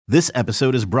This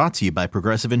episode is brought to you by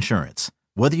Progressive Insurance.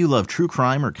 Whether you love true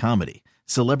crime or comedy,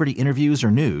 celebrity interviews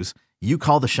or news, you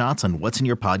call the shots on what's in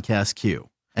your podcast queue.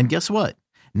 And guess what?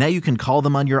 Now you can call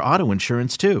them on your auto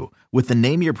insurance too with the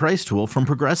Name Your Price tool from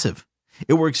Progressive.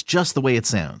 It works just the way it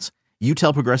sounds. You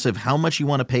tell Progressive how much you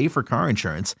want to pay for car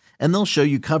insurance, and they'll show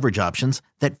you coverage options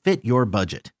that fit your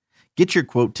budget. Get your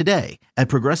quote today at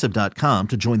Progressive.com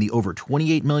to join the over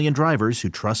 28 million drivers who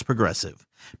trust Progressive.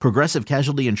 Progressive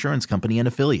Casualty Insurance Company and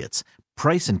Affiliates.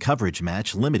 Price and coverage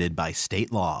match limited by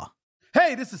state law.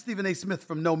 Hey, this is Stephen A. Smith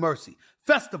from No Mercy.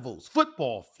 Festivals,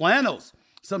 football, flannels.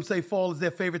 Some say fall is their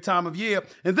favorite time of year.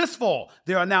 And this fall,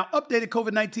 there are now updated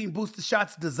COVID-19 booster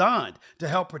shots designed to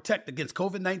help protect against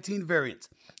COVID-19 variants.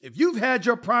 If you've had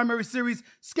your primary series,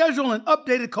 schedule an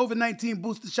updated COVID-19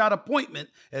 booster shot appointment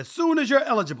as soon as you're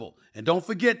eligible. And don't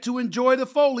forget to enjoy the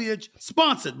foliage.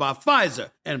 Sponsored by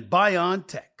Pfizer and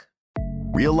BioNTech.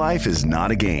 Real life is not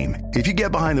a game. If you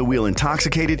get behind the wheel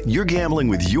intoxicated, you're gambling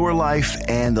with your life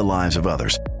and the lives of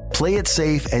others. Play it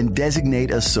safe and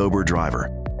designate a sober driver.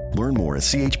 Learn more at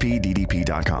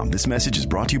chpddp.com. This message is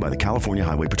brought to you by the California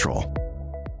Highway Patrol.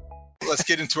 Let's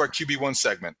get into our QB1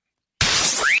 segment.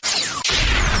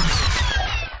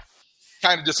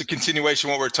 Kind of just a continuation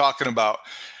of what we're talking about.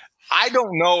 I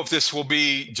don't know if this will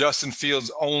be Justin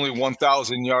Fields' only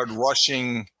 1,000-yard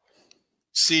rushing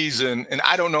season, and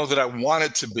I don't know that I want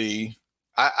it to be.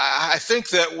 I think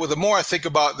that the more I think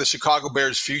about the Chicago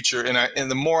Bears' future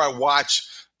and the more I watch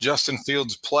Justin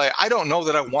Fields play, I don't know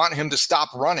that I want him to stop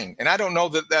running. And I don't know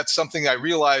that that's something I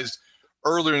realized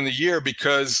earlier in the year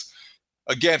because,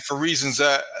 again, for reasons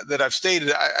that I've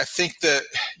stated, I think that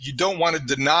you don't want to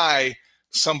deny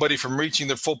somebody from reaching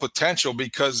their full potential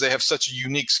because they have such a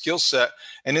unique skill set.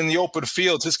 And in the open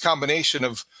field, his combination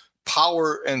of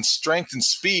power and strength and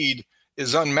speed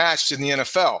is unmatched in the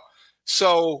NFL.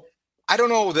 So I don't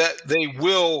know that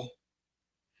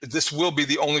this will be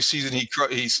the only season he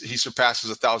surpasses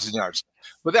 1,000 yards.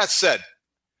 But that said,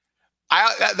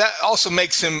 that also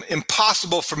makes him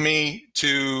impossible for him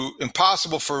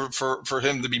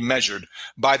to be measured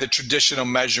by the traditional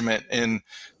measurement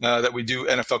that we do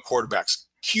NFL quarterbacks.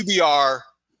 QBR,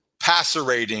 passer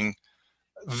rating,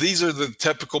 these are the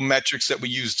typical metrics that we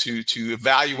use to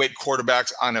evaluate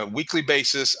quarterbacks on a weekly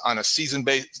basis, on a season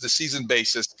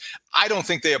basis. I don't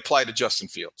think they apply to Justin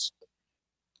Fields.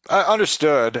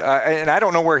 Understood. And I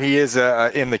don't know where he is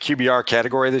in the QBR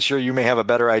category this year. You may have a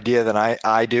better idea than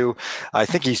I do. I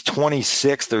think he's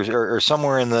 26th or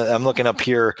somewhere I'm looking up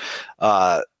here.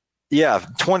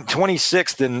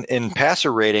 26th in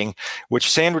passer rating, which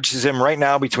sandwiches him right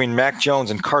now between Mac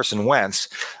Jones and Carson Wentz.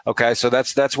 Okay, so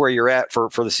that's where you're at for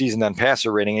the season on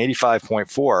passer rating,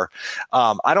 85.4.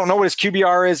 I don't know what his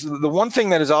QBR is. The one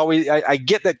thing that is always, I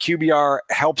get that QBR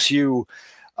helps you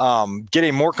get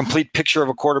a more complete picture of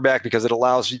a quarterback because it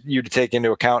allows you to take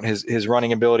into account his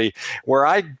running ability. Where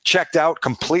I checked out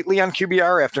completely on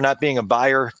QBR after not being a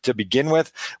buyer to begin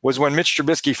with was when Mitch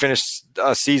Trubisky finished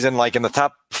a season like in the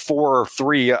top 4 or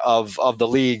 3 of the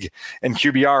league in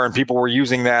QBR, and people were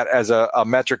using that as a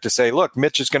metric to say, look,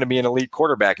 Mitch is going to be an elite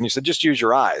quarterback. And you said, just use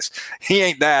your eyes. He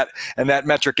ain't that, and that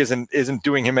metric isn't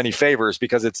doing him any favors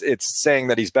because it's saying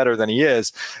that he's better than he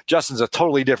is. Justin's a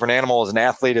totally different animal as an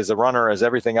athlete, as a runner, as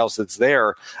everything else that's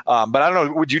there. But I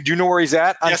don't know. Do you know where he's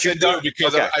at? Yes, I do,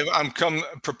 because okay. I'm come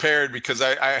prepared because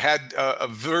I had a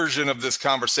version of this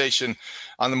conversation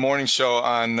on the morning show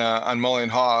on Mully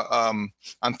and Haw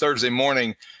on Thursday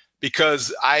morning,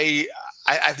 because I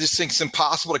just think it's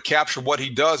impossible to capture what he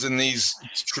does in these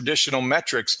traditional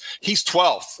metrics. He's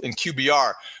 12th in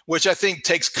QBR, which I think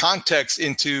takes context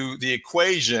into the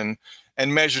equation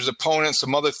and measures opponents,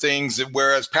 some other things,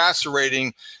 whereas passer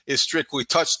rating is strictly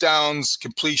touchdowns,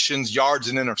 completions, yards,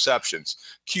 and interceptions.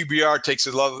 QBR takes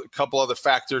a couple other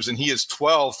factors, and he is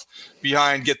 12th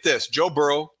behind, get this, Joe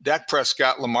Burrow, Dak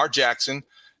Prescott, Lamar Jackson,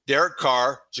 Derek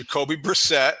Carr, Jacoby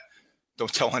Brissett,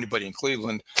 don't tell anybody in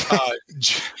Cleveland,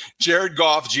 Jared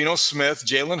Goff, Geno Smith,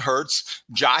 Jalen Hurts,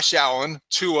 Josh Allen,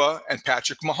 Tua, and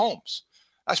Patrick Mahomes.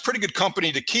 That's pretty good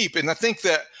company to keep, and I think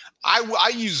that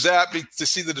I use that to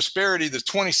see the disparity. There's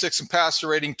 26 in passer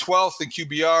rating, 12th in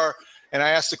QBR. And I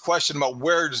asked the question about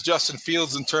where does Justin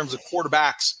Fields in terms of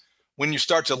quarterbacks, when you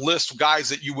start to list guys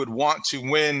that you would want to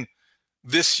win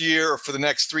this year or for the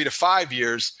next 3 to 5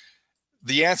 years,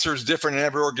 the answer is different in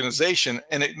every organization.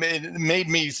 And it made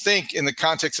me think, in the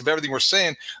context of everything we're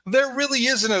saying, there really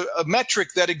isn't a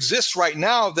metric that exists right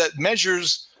now that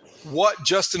measures what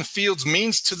Justin Fields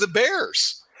means to the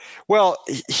Bears. Well,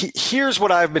 here's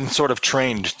what I've been sort of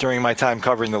trained during my time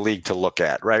covering the league to look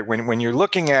at, right? When you're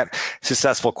looking at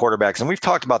successful quarterbacks, and we've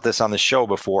talked about this on the show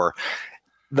before,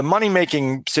 the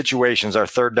money-making situations are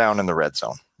third down in the red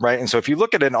zone, right? And so if you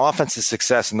look at an offensive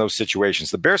success in those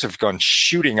situations, the Bears have gone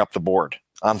shooting up the board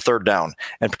on third down.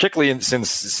 And particularly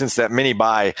since that mini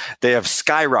bye, they have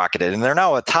skyrocketed, and they're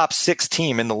now a top 6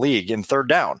 team in the league in third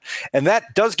down. And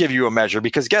that does give you a measure,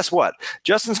 because guess what?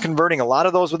 Justin's converting a lot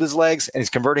of those with his legs, and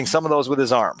he's converting some of those with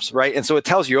his arms, right? And so it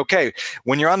tells you, okay,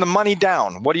 when you're on the money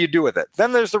down, what do you do with it?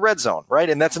 Then there's the red zone, right?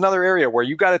 And that's another area where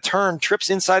you got to turn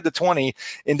trips inside the 20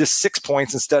 into 6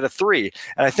 points instead of 3.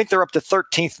 And I think they're up to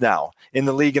 13th now in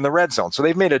the league in the red zone. So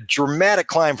they've made a dramatic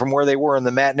climb from where they were in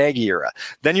the Matt Nagy era.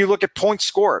 Then you look at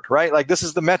points scored, right? Like, this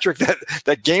is the metric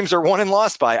that games are won and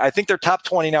lost by. I think they're top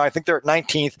 20 now. I think they're at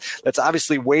 19th. That's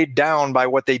obviously weighed down by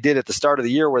what they did at the start of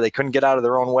the year, where they couldn't get out of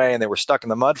their own way and they were stuck in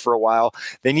the mud for a while.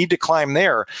 They need to climb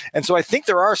there. And so I think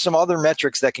there are some other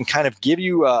metrics that can kind of give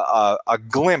you a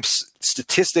glimpse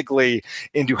statistically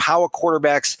into how a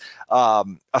quarterback's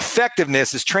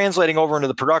effectiveness is translating over into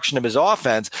the production of his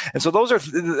offense. And so those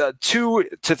are 2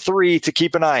 to 3 to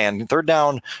keep an eye on: third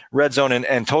down, red zone,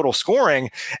 and total scoring.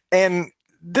 And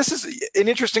this is an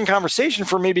interesting conversation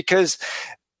for me, because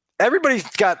everybody's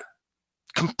got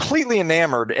completely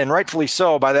enamored, and rightfully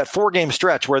so, by that 4-game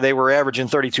stretch where they were averaging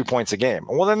 32 points a game.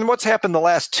 Well, then what's happened the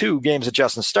last 2 games that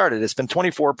Justin started? It's been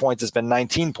 24 points. It's been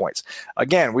 19 points.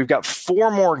 Again, we've got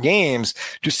 4 more games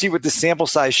to see what this sample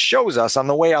size shows us on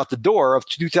the way out the door of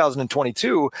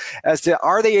 2022 as to,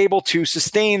 are they able to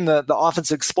sustain the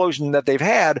offensive explosion that they've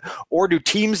had, or do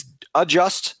teams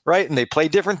adjust, right? And they play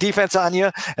different defense on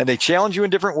you, and they challenge you in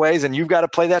different ways, and you've got to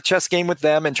play that chess game with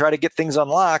them and try to get things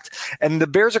unlocked. And the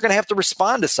Bears are going to have to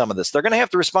respond to some of this. They're going to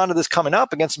have to respond to this coming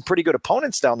up against some pretty good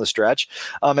opponents down the stretch.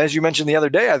 As you mentioned the other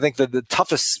day, I think the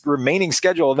toughest remaining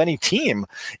schedule of any team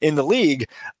in the league.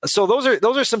 So those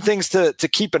are some things to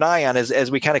keep an eye on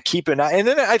as we kind of keep an eye. And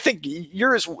then I think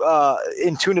you're as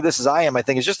in tune to this as I am. I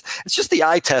think it's just the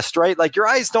eye test, right? Like, your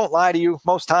eyes don't lie to you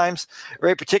most times,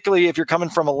 right? Particularly if you're coming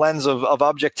from a lens of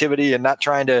objectivity and not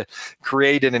trying to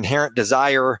create an inherent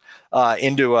desire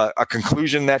into a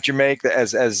conclusion that you make,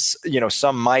 as you know,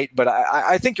 some might. But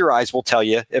I think your eyes will tell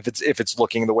you if it's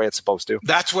looking the way it's supposed to.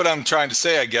 That's what I'm trying to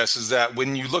say, I guess, is that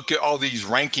when you look at all these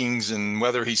rankings, and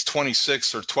whether he's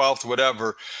 26th or 12th,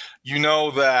 whatever, you know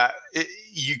that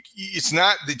it's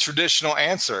not the traditional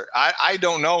answer. I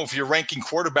don't know if you're ranking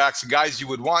quarterbacks, the guys you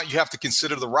would want. You have to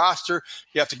consider the roster.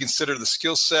 You have to consider the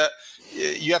skill set.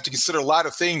 You have to consider a lot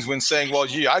of things when saying, well,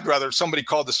 gee, I'd rather, somebody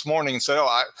called this morning and said,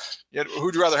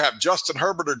 who'd you rather have, Justin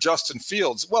Herbert or Justin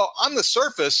Fields? Well, on the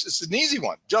surface, it's an easy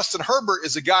one. Justin Herbert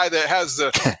is a guy that has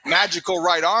the magical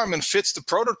right arm and fits the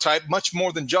prototype much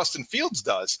more than Justin Fields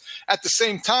does. At the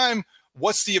same time,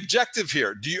 what's the objective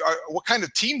here? What kind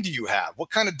of team do you have? What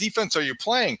kind of defense are you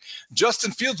playing?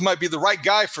 Justin Fields might be the right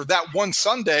guy for that one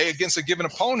Sunday against a given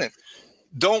opponent.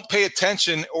 Don't pay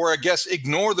attention, or I guess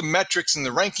ignore the metrics and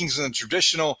the rankings and the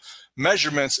traditional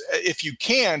measurements if you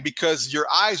can, because your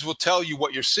eyes will tell you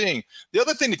what you're seeing. The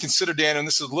other thing to consider, Dan, and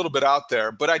this is a little bit out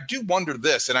there, but I do wonder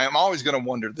this, and I'm always going to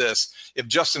wonder this, if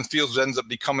Justin Fields ends up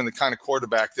becoming the kind of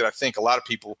quarterback that I think a lot of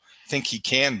people think he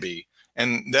can be,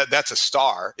 and that's a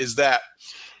star, is that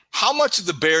how much of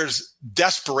the Bears'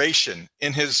 desperation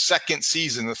in his second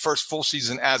season, the first full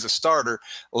season as a starter,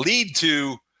 lead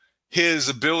to his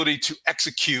ability to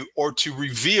execute or to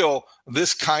reveal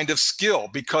this kind of skill,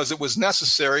 because it was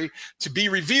necessary to be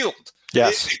revealed.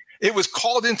 Yes. It was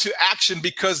called into action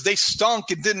because they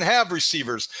stunk and didn't have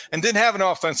receivers and didn't have an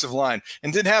offensive line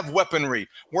and didn't have weaponry.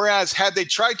 Whereas had they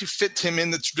tried to fit him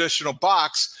in the traditional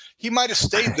box, he might have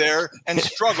stayed there and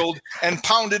struggled and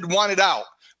pounded, wanted out.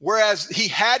 Whereas he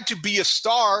had to be a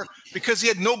star because he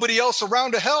had nobody else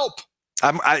around to help.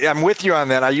 I'm with you on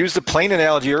that. I used the plane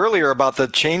analogy earlier about the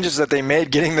changes that they made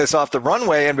getting this off the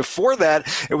runway, and before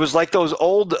that, it was like those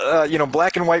old,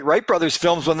 black and white Wright brothers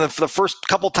films when the first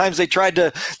couple times they tried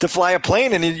to fly a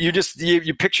plane, and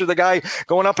you picture the guy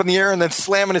going up in the air and then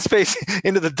slamming his face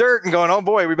into the dirt and going, "Oh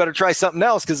boy, we better try something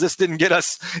else because this didn't get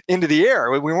us into the air.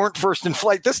 We weren't first in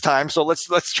flight this time, so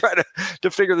let's try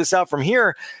to figure this out from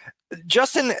here."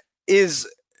 Justin is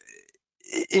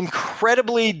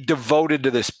incredibly devoted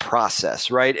to this process,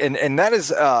 right? And that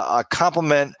is a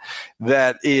compliment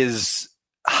that is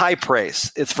high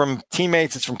praise. It's from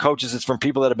teammates, it's from coaches, it's from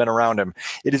people that have been around him.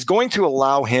 It is going to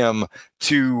allow him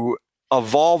to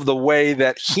evolve the way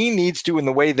that he needs to and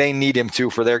the way they need him to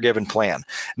for their given plan.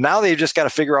 Now they've just got to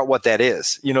figure out what that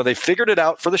is. They figured it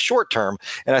out for the short term.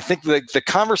 And I think the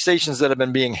conversations that have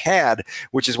been being had,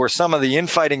 which is where some of the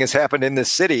infighting has happened in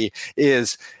this city,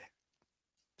 is,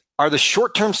 are the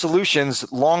short-term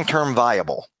solutions long-term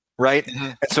viable, right? Mm-hmm.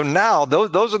 And so now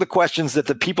those are the questions that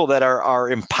the people that are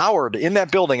empowered in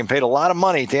that building and paid a lot of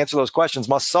money to answer those questions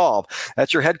must solve.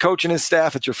 That's your head coach and his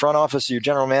staff. It's your front office, your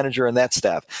general manager and that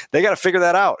staff. They got to figure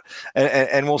that out,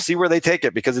 and we'll see where they take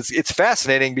it, because it's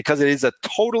fascinating, because it is a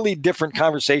totally different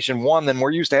conversation, one, than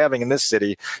we're used to having in this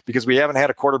city, because we haven't had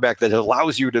a quarterback that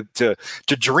allows you to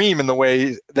dream in the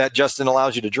way that Justin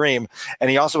allows you to dream. And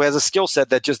he also has a skill set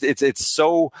that just it's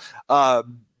so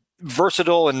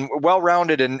versatile and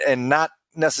well-rounded and not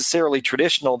necessarily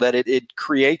traditional that it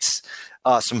creates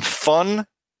some fun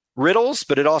riddles,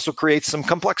 but it also creates some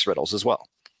complex riddles as well.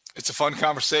 It's a fun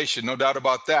conversation, no doubt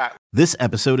about that. This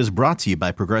episode is brought to you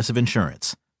by Progressive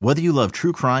Insurance. Whether you love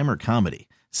true crime or comedy,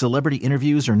 celebrity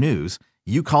interviews or news,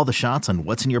 you call the shots on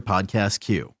what's in your podcast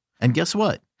queue. And guess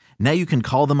what? Now you can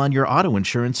call them on your auto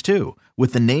insurance too,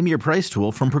 with the Name Your Price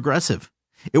tool from Progressive.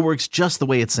 It works just the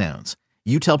way it sounds.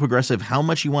 You tell Progressive how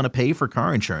much you want to pay for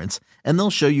car insurance, and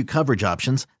they'll show you coverage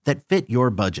options that fit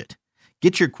your budget.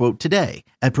 Get your quote today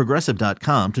at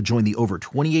Progressive.com to join the over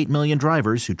 28 million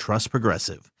drivers who trust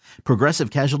Progressive. Progressive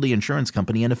Casualty Insurance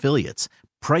Company and Affiliates.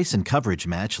 Price and coverage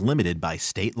match limited by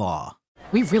state law.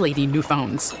 We really need new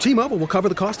phones. T-Mobile will cover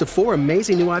the cost of 4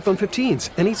 amazing new iPhone 15s,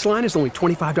 and each line is only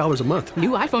 $25 a month.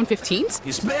 New iPhone 15s?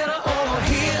 It's better over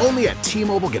here. Only at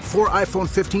T-Mobile, get 4 iPhone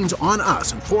 15s on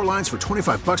us and 4 lines for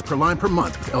 $25 per line per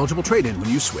month with eligible trade-in when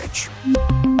you switch.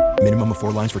 Minimum of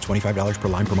 4 lines for $25 per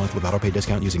line per month with autopay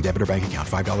discount using debit or bank account.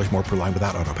 $5 more per line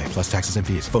without autopay, plus taxes and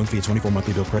fees. Phone fee at 24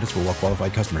 monthly bill credits for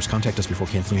well-qualified customers. Contact us before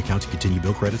canceling account to continue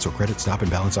bill credits or credit stop and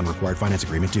balance on required finance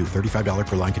agreement due. $35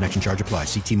 per line connection charge applies.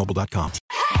 See T-Mobile.com.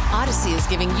 Odyssey is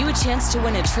giving you a chance to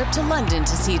win a trip to London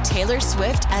to see Taylor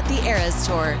Swift at the Eras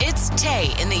Tour. It's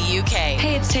Tay in the UK.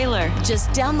 Hey, it's Taylor. Just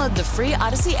download the free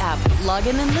Odyssey app, log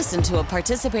in and listen to a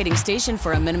participating station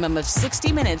for a minimum of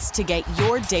 60 minutes to get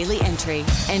your daily entry.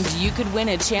 And you could win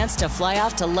a chance to fly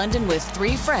off to London with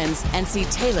 3 friends and see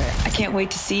Taylor. I can't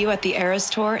wait to see you at the Eras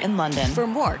Tour in London. For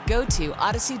more, go to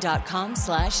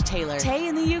odyssey.com/Taylor. Tay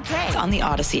in the UK. It's on the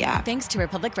Odyssey app. Thanks to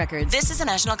Republic Records. This is a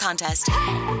national contest.